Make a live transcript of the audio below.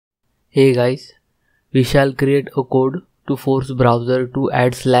Hey guys, we shall create a code to force browser to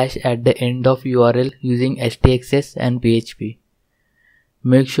add slash at the end of URL using HTACCESS and PHP.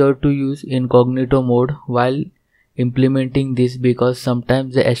 Make sure to use incognito mode while implementing this because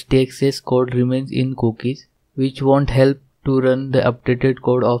sometimes the HTACCESS code remains in cookies, which won't help to run the updated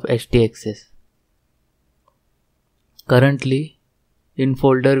code of HTACCESS. Currently, in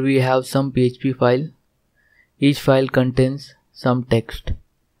folder we have some PHP file. Each file contains some text.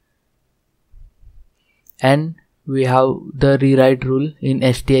 And we have the rewrite rule in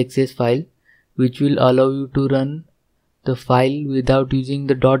htaccess file, which will allow you to run the file without using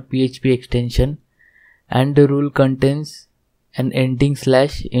the .php extension, and the rule contains an ending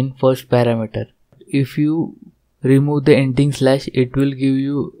slash in first parameter. If you remove the ending slash, it will give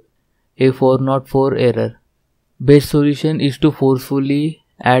you a 404 error. Best solution is to forcefully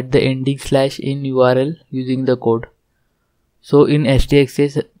add the ending slash in URL using the code. So in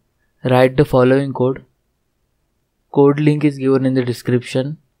htaccess, write the following code. Code link is given in the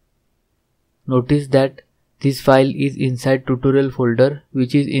description. Notice that this file is inside tutorial folder,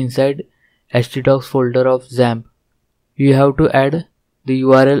 which is inside htdocs folder of XAMPP. You have to add the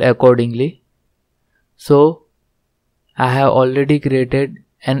URL accordingly. So I have already created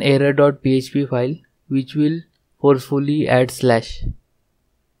an error.php file which will forcefully add slash.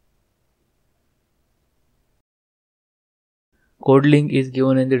 Code link is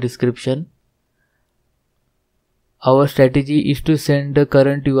given in the description. Our strategy is to send the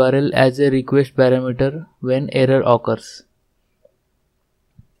current URL as a request parameter when error occurs.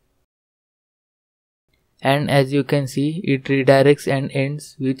 And as you can see, it redirects and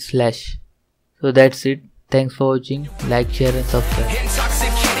ends with slash. So that's it. Thanks for watching. Like, share and subscribe.